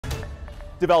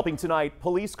Developing tonight,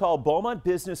 police call Beaumont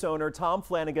business owner Tom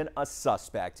Flanagan a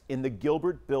suspect in the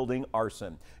Gilbert Building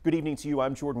arson. Good evening to you.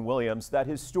 I'm Jordan Williams. That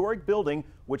historic building,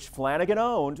 which Flanagan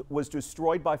owned, was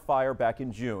destroyed by fire back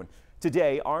in June.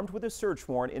 Today, armed with a search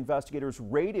warrant, investigators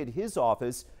raided his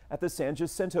office at the San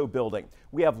Jacinto building.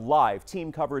 We have live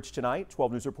team coverage tonight.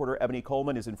 12 News reporter Ebony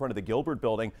Coleman is in front of the Gilbert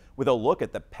building with a look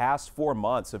at the past 4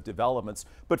 months of developments.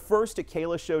 But first to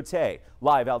Kayla Chote,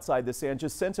 live outside the San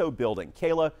Jacinto building.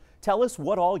 Kayla, tell us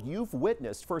what all you've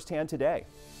witnessed firsthand today.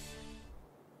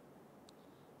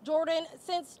 Jordan,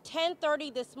 since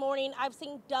 10:30 this morning, I've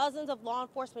seen dozens of law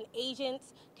enforcement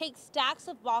agents take stacks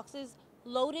of boxes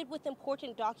loaded with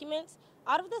important documents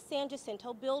out of the San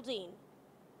Jacinto building.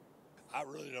 I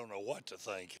really don't know what to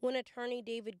think. When attorney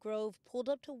David Grove pulled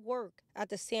up to work at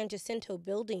the San Jacinto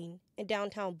building in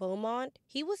downtown Beaumont,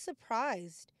 he was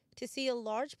surprised to see a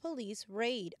large police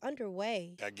raid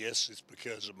underway. I guess it's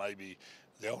because of maybe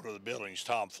the owner of the building is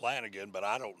Tom Flanagan, but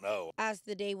I don't know. As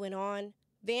the day went on,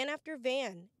 van after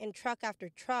van and truck after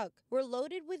truck were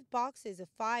loaded with boxes of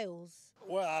files.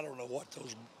 Well, I don't know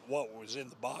what was in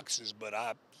the boxes, but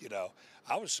I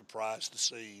was surprised to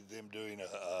see them doing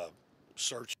a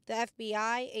search. The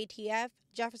FBI, ATF,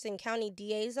 Jefferson County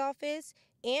DA's office,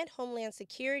 and Homeland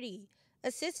Security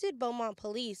assisted Beaumont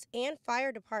Police and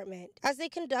Fire Department as they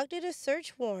conducted a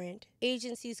search warrant.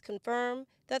 Agencies confirm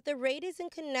that the raid is in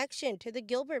connection to the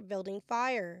Gilbert Building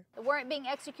fire. The warrant being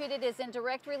executed is in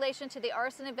direct relation to the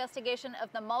arson investigation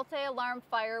of the multi-alarm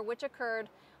fire which occurred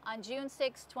on June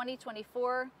 6,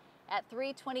 2024 at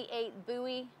 328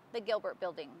 Bowie, the Gilbert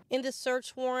Building. In the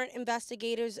search warrant,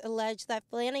 investigators allege that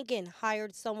Flanagan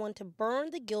hired someone to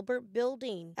burn the Gilbert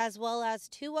Building, as well as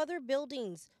 2 other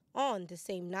buildings on the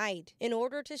same night in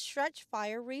order to stretch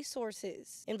fire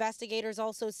resources. Investigators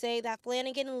also say that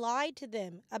Flanagan lied to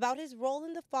them about his role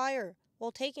in the fire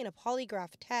while taking a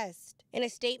polygraph test. In a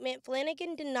statement,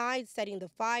 Flanagan denied setting the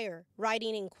fire,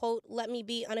 writing in quote, "Let me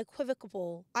be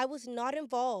unequivocal. I was not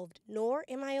involved, nor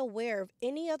am I aware of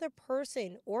any other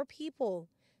person or people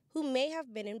who may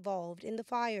have been involved in the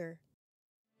fire."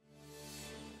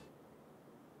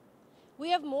 We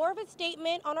have more of a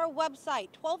statement on our website,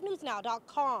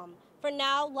 12newsnow.com. For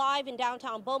now, live in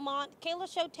downtown Beaumont, Kayla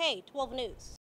Chote, 12 News.